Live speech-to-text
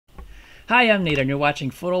Hi, I'm Nate and you're watching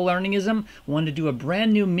Photolearningism. Wanted to do a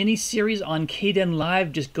brand new mini-series on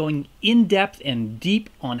KDEnlive, just going in-depth and deep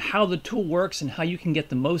on how the tool works and how you can get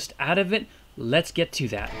the most out of it. Let's get to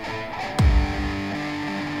that.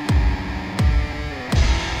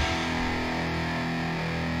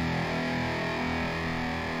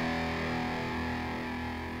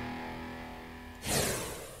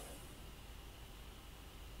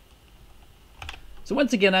 So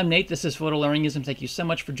once again, I'm Nate. This is Photolearningism. Thank you so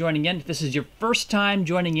much for joining in. If this is your first time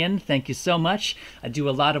joining in, thank you so much. I do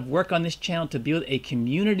a lot of work on this channel to build a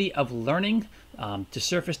community of learning, to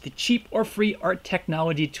surface the cheap or free art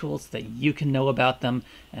technology tools that you can know about them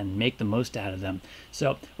and make the most out of them.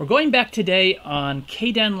 So we're going back today on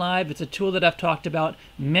KDEnlive. It's a tool that I've talked about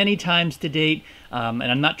many times to date, and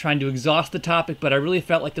I'm not trying to exhaust the topic, but I really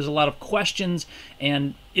felt like there's a lot of questions,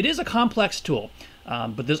 and it is a complex tool,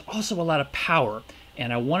 but there's also a lot of power.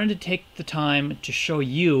 And I wanted to take the time to show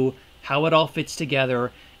you how it all fits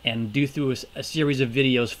together and do through a series of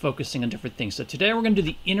videos focusing on different things. So today we're going to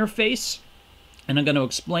do the interface, and I'm going to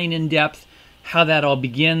explain in depth how that all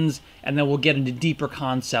begins, and then we'll get into deeper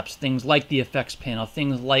concepts, things like the effects panel,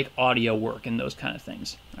 things like audio work, and those kind of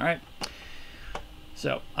things. All right.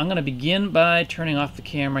 So I'm going to begin by turning off the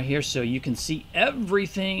camera here so you can see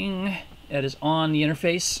everything that is on the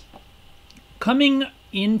interface. Coming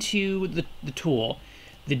into the tool,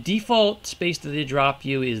 the default space that they drop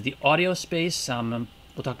you is the audio space. We'll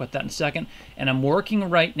talk about that in a second. And I'm working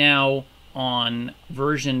right now on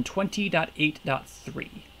version 20.8.3.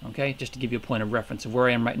 Okay, just to give you a point of reference of where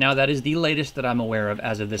I am right now. That is the latest that I'm aware of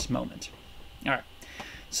as of this moment. All right,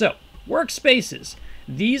 so workspaces.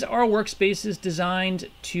 These are workspaces designed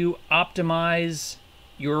to optimize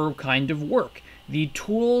your kind of work. The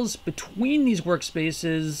tools between these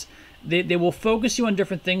workspaces, they will focus you on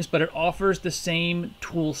different things, but it offers the same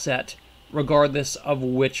tool set regardless of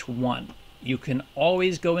which one. You can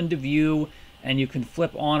always go into view and you can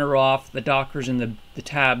flip on or off the dockers and the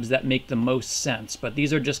tabs that make the most sense, but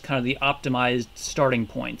these are just kind of the optimized starting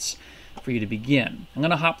points for you to begin. I'm going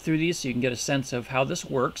to hop through these so you can get a sense of how this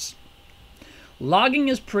works. Logging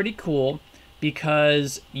is pretty cool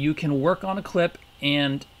because you can work on a clip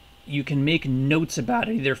and you can make notes about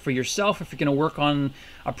it, either for yourself, if you're going to work on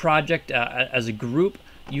a project as a group,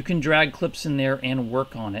 you can drag clips in there and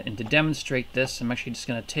work on it. And to demonstrate this, I'm actually just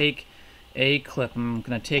going to take a clip. I'm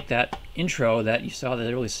going to take that intro that you saw, the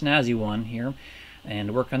really snazzy one here,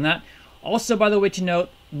 and work on that. Also, by the way, to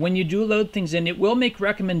note, when you do load things in, it will make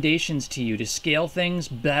recommendations to you to scale things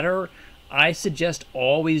better. I suggest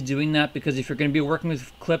always doing that, because if you're going to be working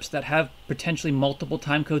with clips that have potentially multiple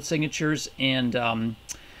timecode signatures and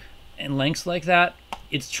lengths like that,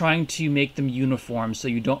 it's trying to make them uniform so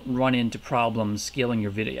you don't run into problems scaling your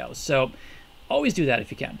video. So always do that if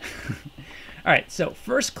you can. All right, so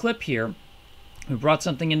first clip here, we brought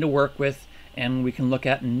something in to work with, and we can look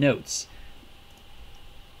at notes.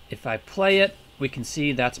 If I play it, we can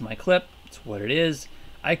see that's my clip. It's what it is.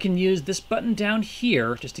 I can use this button down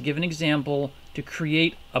here, just to give an example, to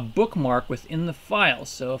create a bookmark within the file.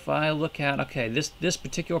 So if I look at, okay, this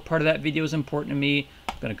particular part of that video is important to me,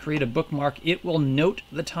 I'm going to create a bookmark. It will note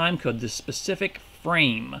the time code, the specific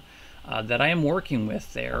frame that I am working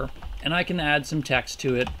with there, and I can add some text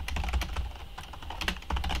to it.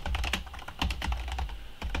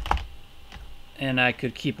 And I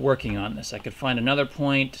could keep working on this. I could find another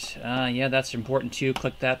point. Yeah, that's important too.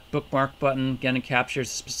 Click that bookmark button. Again, it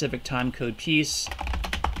captures a specific timecode piece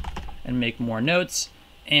and make more notes.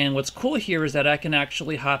 And what's cool here is that I can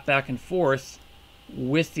actually hop back and forth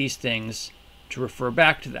with these things to refer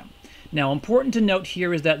back to them. Now, important to note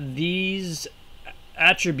here is that these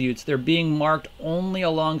attributes, they're being marked only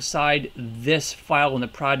alongside this file in the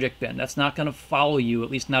project bin. That's not going to follow you, at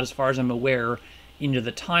least not as far as I'm aware, into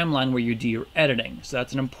the timeline where you do your editing. So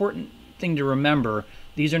that's an important thing to remember.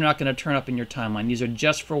 These are not going to turn up in your timeline. These are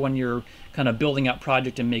just for when you're kind of building out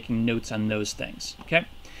project and making notes on those things. Okay?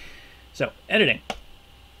 So editing.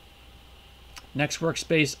 Next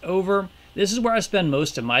workspace over. This is where I spend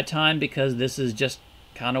most of my time, because this is just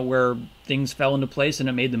kind of where things fell into place and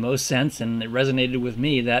it made the most sense, and it resonated with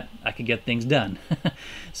me that I could get things done.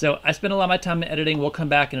 So I spend a lot of my time editing. We'll come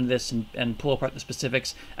back into this and pull apart the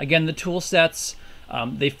specifics. Again, the tool sets,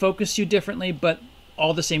 they focus you differently, but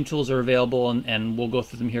all the same tools are available, and we'll go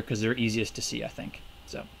through them here because they're easiest to see, I think.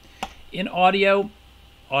 So in audio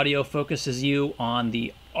focuses you on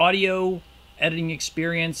the audio editing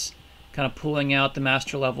experience, kind of pulling out the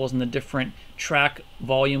master levels and the different track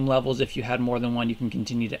volume levels. If you had more than one, you can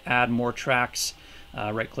continue to add more tracks,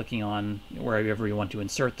 right-clicking on wherever you want to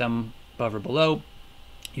insert them, above or below.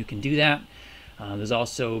 You can do that. There's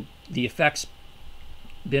also the effects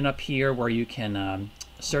bin up here where you can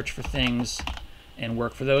search for things and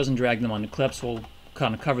work for those and drag them onto clips. We'll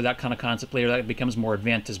kind of cover that kind of concept later. That becomes more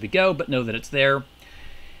advanced as we go, but know that it's there.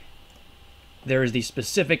 There is the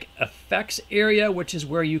specific effects area, which is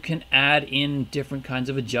where you can add in different kinds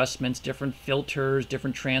of adjustments, different filters,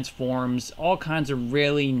 different transforms, all kinds of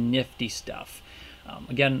really nifty stuff.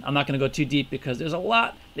 Again, I'm not going to go too deep because there's a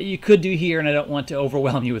lot that you could do here and I don't want to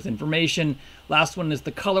overwhelm you with information. Last one is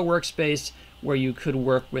the color workspace, where you could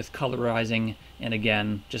work with colorizing, and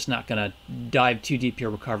again, just not going to dive too deep here.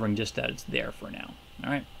 We're covering just that it's there for now.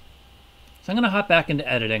 All right, so I'm going to hop back into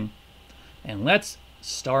editing and let's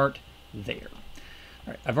start there.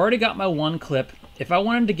 All right, I've already got my one clip. If I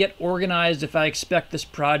wanted to get organized, if I expect this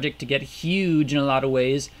project to get huge in a lot of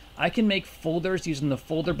ways, I can make folders using the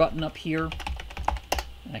folder button up here.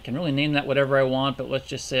 I can really name that whatever I want, but let's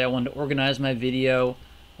just say I wanted to organize my video.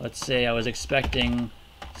 Let's say I was expecting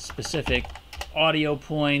specific audio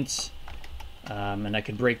points, and I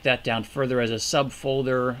could break that down further as a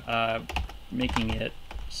subfolder, making it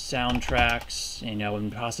soundtracks, you know,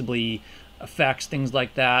 and possibly effects, things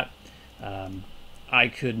like that. I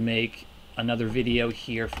could make another video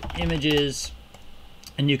here for images,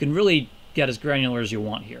 and you can really get as granular as you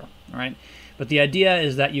want here, all right? But the idea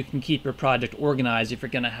is that you can keep your project organized if you're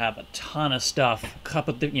going to have a ton of stuff, a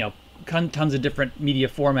couple of, you know, tons of different media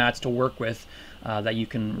formats to work with that you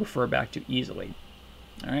can refer back to easily.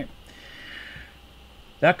 All right.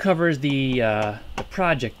 That covers the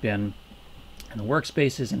project bin and the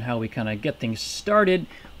workspaces and how we kind of get things started.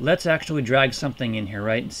 Let's actually drag something in here,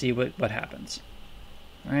 right, and see what happens.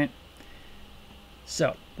 All right.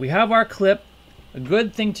 So we have our clip. A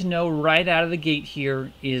good thing to know right out of the gate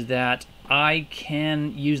here is that I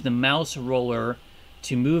can use the mouse roller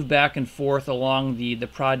to move back and forth along the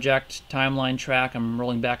project timeline track. I'm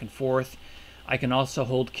rolling back and forth. I can also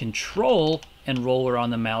hold Control and roller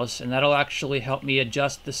on the mouse, and that'll actually help me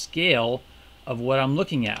adjust the scale of what I'm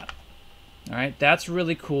looking at. All right, that's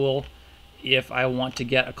really cool if I want to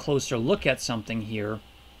get a closer look at something here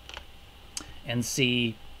and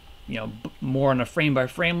see, you know, more on a frame by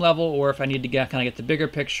frame level, or if I need to kind of get the bigger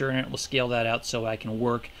picture, and it will scale that out so I can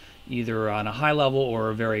work either on a high level or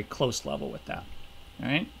a very close level with that. All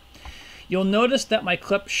right. You'll notice that my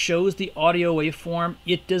clip shows the audio waveform.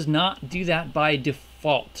 It does not do that by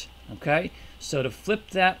default. Okay. So to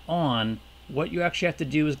flip that on, what you actually have to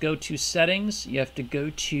do is go to Settings. You have to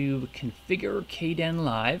go to Configure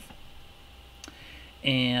KDEnlive,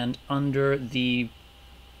 and under the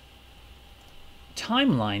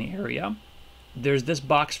timeline area, there's this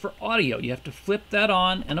box for audio. You have to flip that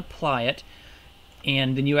on and apply it,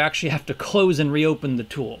 and then you actually have to close and reopen the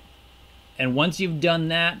tool. And once you've done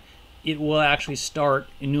that, it will actually start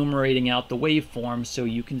enumerating out the waveform so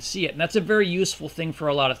you can see it. And that's a very useful thing for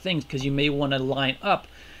a lot of things, because you may want to line up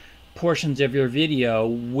portions of your video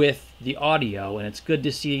with the audio, and it's good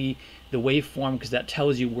to see the waveform because that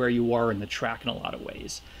tells you where you are in the track in a lot of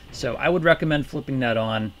ways. So I would recommend flipping that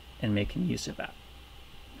on and making use of that.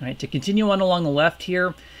 All right, to continue on along the left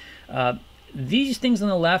here, these things on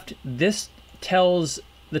the left, this tells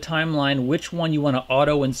the timeline which one you want to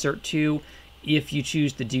auto insert to if you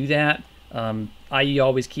choose to do that. I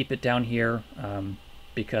always keep it down here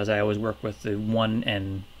because I always work with the one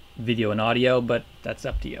and video and audio, but that's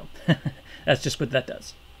up to you. That's just what that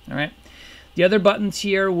does. All right. The other buttons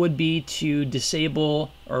here would be to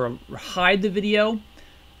disable or hide the video,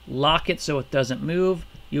 lock it so it doesn't move.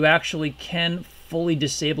 You actually can fully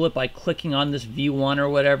disable it by clicking on this V1 or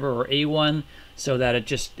whatever, or A1, so that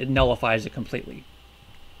it nullifies it completely.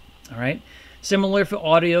 All right. Similar for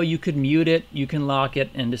audio, you could mute it, you can lock it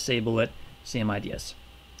and disable it. Same ideas.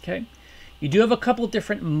 Okay. You do have a couple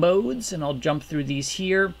different modes, and I'll jump through these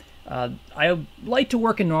here. I like to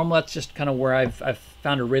work in normal. That's just kind of where I've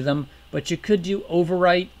found a rhythm. But you could do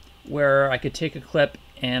overwrite, where I could take a clip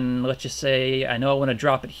and let's just say I know I want to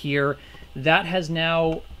drop it here. That has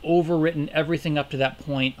now overwritten everything up to that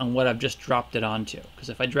point on what I've just dropped it onto. Because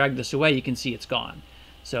if I drag this away, you can see it's gone.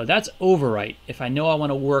 So that's overwrite if I know I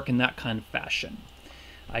want to work in that kind of fashion.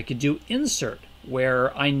 I could do insert,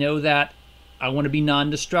 where I know that I want to be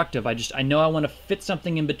non-destructive. I know I want to fit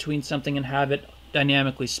something in between something and have it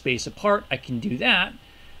dynamically space apart. I can do that,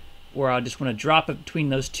 or I just want to drop it between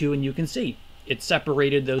those two, and you can see it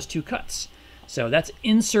separated those two cuts. So that's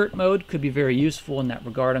insert mode, could be very useful in that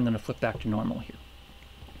regard. I'm going to flip back to normal here.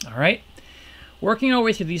 All right. Working our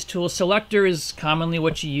way through these tools, selector is commonly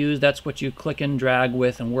what you use. That's what you click and drag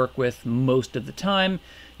with and work with most of the time.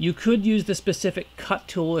 You could use the specific cut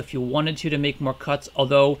tool if you wanted to make more cuts,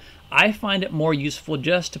 although I find it more useful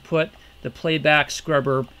just to put the playback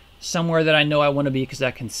scrubber somewhere that I know I want to be because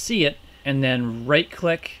I can see it, and then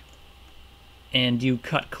right-click and do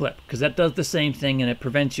cut clip, because that does the same thing and it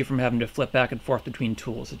prevents you from having to flip back and forth between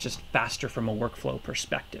tools. It's just faster from a workflow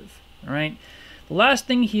perspective. All right. The last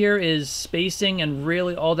thing here is spacing, and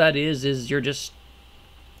really all that is you're just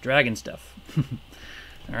dragging stuff.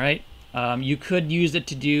 All right. You could use it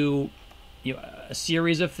to do a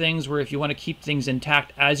series of things where if you want to keep things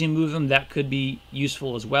intact as you move them, that could be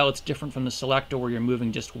useful as well. It's different from the selector where you're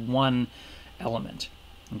moving just one element.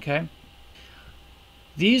 Okay.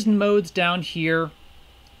 These modes down here,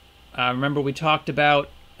 remember we talked about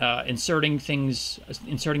inserting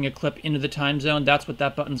a clip into the time zone. That's what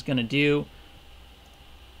that button's going to do.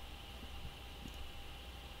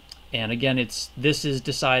 And again, this is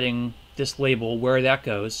deciding this label where that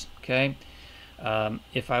goes. Okay.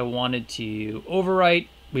 If I wanted to overwrite,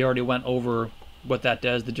 we already went over what that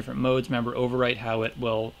does, the different modes. Remember overwrite, how it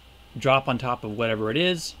will drop on top of whatever it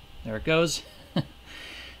is. There it goes.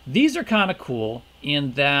 These are kind of cool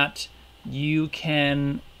in that you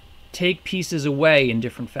can take pieces away in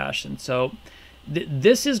different fashions. So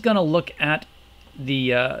this is going to look at the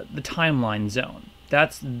timeline zone.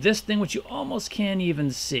 That's this thing which you almost can't even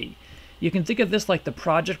see. You can think of this like the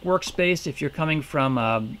project workspace if you're coming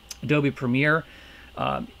from Adobe Premiere.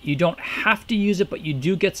 You don't have to use it, but you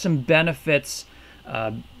do get some benefits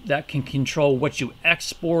that can control what you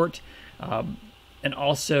export, and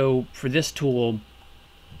also for this tool,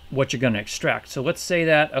 what you're going to extract. So let's say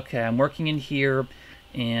that, okay, I'm working in here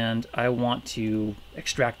and I want to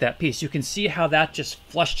extract that piece. You can see how that just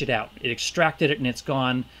flushed it out. It extracted it and it's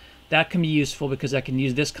gone. That can be useful because I can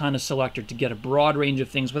use this kind of selector to get a broad range of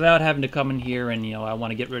things without having to come in here and, I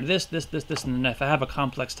want to get rid of this, and then if I have a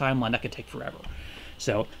complex timeline, that could take forever.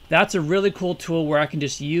 So that's a really cool tool where I can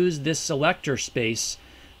just use this selector space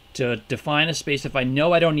to define a space if I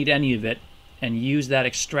know I don't need any of it, and use that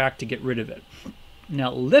extract to get rid of it.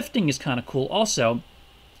 Now, lifting is kind of cool also,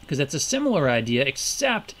 because it's a similar idea,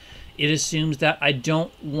 except it assumes that I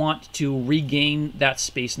don't want to regain that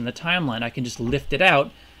space in the timeline. I can just lift it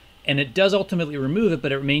out, and it does ultimately remove it,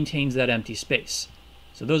 but it maintains that empty space.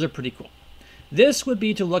 So those are pretty cool. This would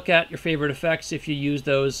be to look at your favorite effects if you use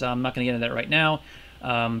those. I'm not going to get into that right now.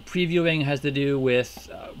 Previewing has to do with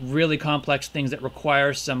really complex things that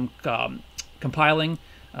require some compiling.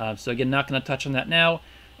 So again, not going to touch on that now.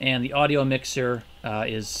 And the audio mixer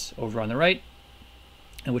is over on the right,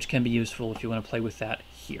 and which can be useful if you want to play with that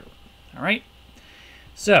here. All right.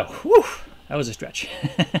 So, whew, that was a stretch.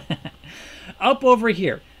 Up over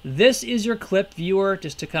here, this is your clip viewer,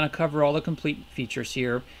 just to kind of cover all the complete features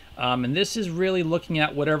here. And this is really looking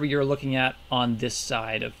at whatever you're looking at on this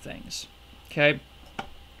side of things. Okay.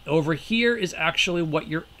 Over here is actually what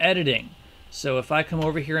you're editing. So if I come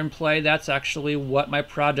over here and play, that's actually what my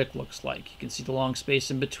project looks like. You can see the long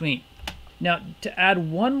space in between. Now, to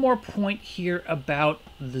add one more point here about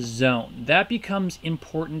the zone, that becomes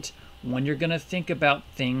important when you're going to think about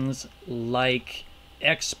things like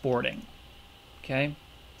exporting. Okay,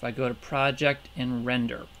 if I go to Project and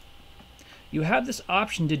Render, you have this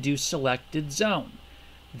option to do Selected Zone.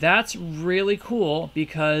 That's really cool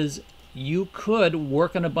because you could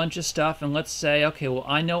work on a bunch of stuff and let's say, okay, well,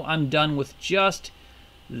 I know I'm done with just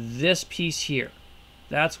this piece here.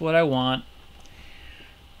 That's what I want.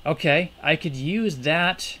 Okay, I could use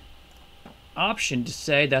that option to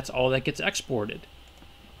say that's all that gets exported.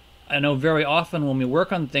 I know very often when we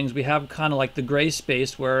work on things, we have kind of like the gray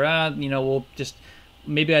space where, we'll just,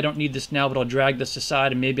 maybe I don't need this now, but I'll drag this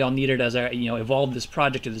aside and maybe I'll need it as I, evolve this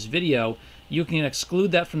project or this video. You can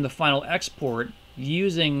exclude that from the final export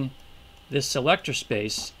using this selector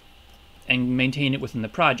space and maintain it within the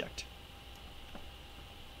project.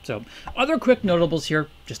 So other quick notables here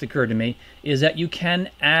just occurred to me is that you can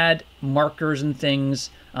add markers and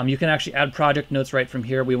things. You can actually add project notes right from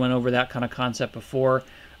here. We went over that kind of concept before,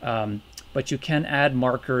 but you can add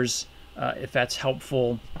markers if that's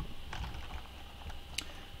helpful,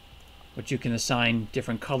 which you can assign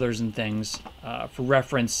different colors and things for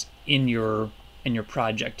reference in your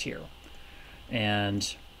project here.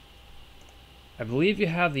 And I believe you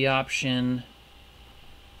have the option,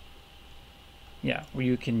 where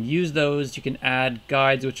you can use those. You can add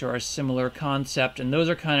guides, which are a similar concept, and those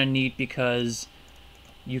are kind of neat because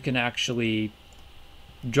you can actually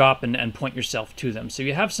drop and point yourself to them. So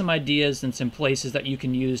you have some ideas and some places that you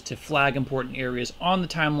can use to flag important areas on the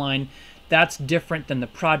timeline. That's different than the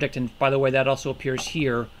project, and by the way, that also appears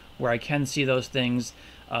here where I can see those things.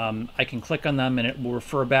 I can click on them and it will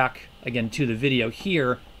refer back again to the video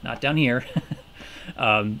here, not down here.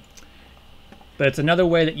 But it's another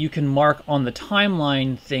way that you can mark on the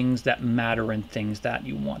timeline things that matter and things that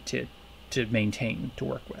you want to maintain, to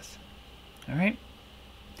work with. All right.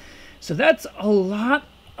 So that's a lot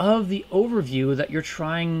of the overview that you're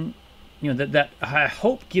trying, that I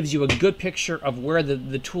hope gives you a good picture of where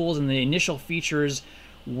the tools and the initial features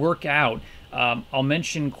work out. I'll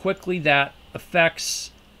mention quickly that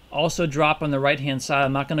effects also drop on the right hand side.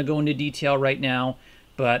 I'm not going to go into detail right now,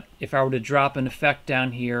 but if I were to drop an effect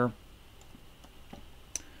down here,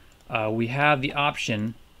 we have the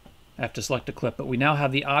option, I have to select a clip, but we now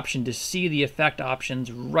have the option to see the effect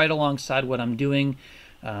options right alongside what I'm doing.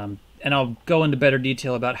 And I'll go into better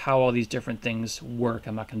detail about how all these different things work.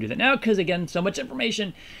 I'm not going to do that now because, again, so much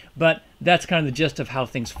information, but that's kind of the gist of how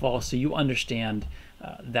things fall so you understand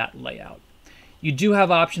that layout. You do have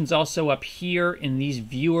options also up here in these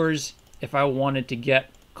viewers if I wanted to get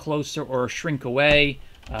closer or shrink away,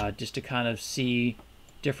 just to kind of see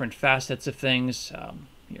different facets of things.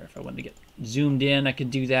 Here, if I wanted to get zoomed in, I could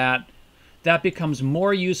do that. That becomes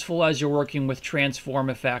more useful as you're working with transform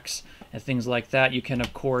effects and things like that. You can,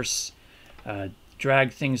 of course,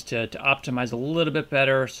 drag things to optimize a little bit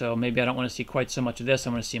better. So maybe I don't want to see quite so much of this. I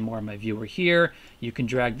want to see more of my viewer here. You can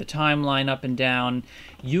drag the timeline up and down.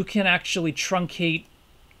 You can actually truncate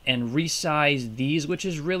and resize these, which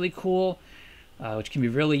is really cool, which can be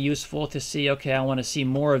really useful to see, okay, I want to see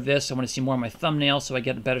more of this. I want to see more of my thumbnail so I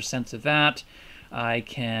get a better sense of that. I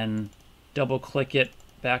can double click it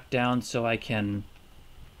back down so I can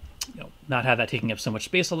not have that taking up so much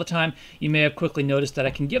space all the time. You may have quickly noticed that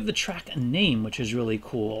I can give the track a name, which is really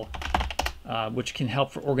cool, which can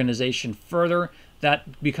help for organization further.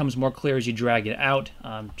 That becomes more clear as you drag it out.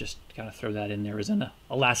 Just kind of throw that in there as a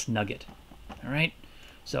last nugget. All right.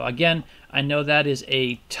 So again, I know that is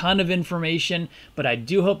a ton of information, but I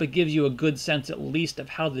do hope it gives you a good sense at least of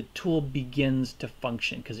how the tool begins to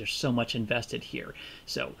function, because there's so much invested here.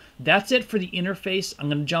 So that's it for the interface. I'm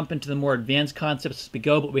going to jump into the more advanced concepts as we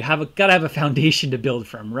go, but we have got to have a foundation to build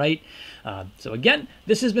from, right? So again,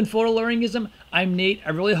 this has been Photolearningism. I'm Nate.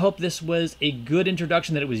 I really hope this was a good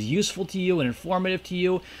introduction, that it was useful to you and informative to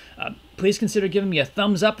you. Please consider giving me a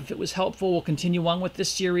thumbs up if it was helpful. We'll continue on with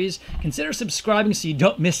this series. Consider subscribing so you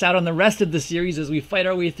don't miss out on the rest of the series as we fight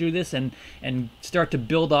our way through this and start to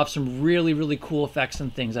build off some really, really cool effects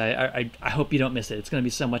and things. I hope you don't miss it. It's going to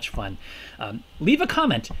be so much fun. Leave a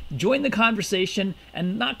comment. Join the conversation,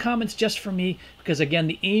 and not comments just for me, because again,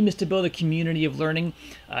 the aim is to build a community of learning.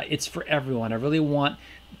 It's for everyone. I really want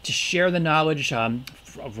to share the knowledge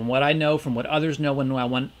from what I know, from what others know, and I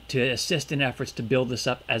want to assist in efforts to build this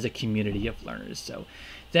up as a community of learners. So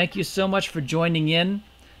thank you so much for joining in.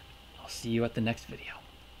 I'll see you at the next video.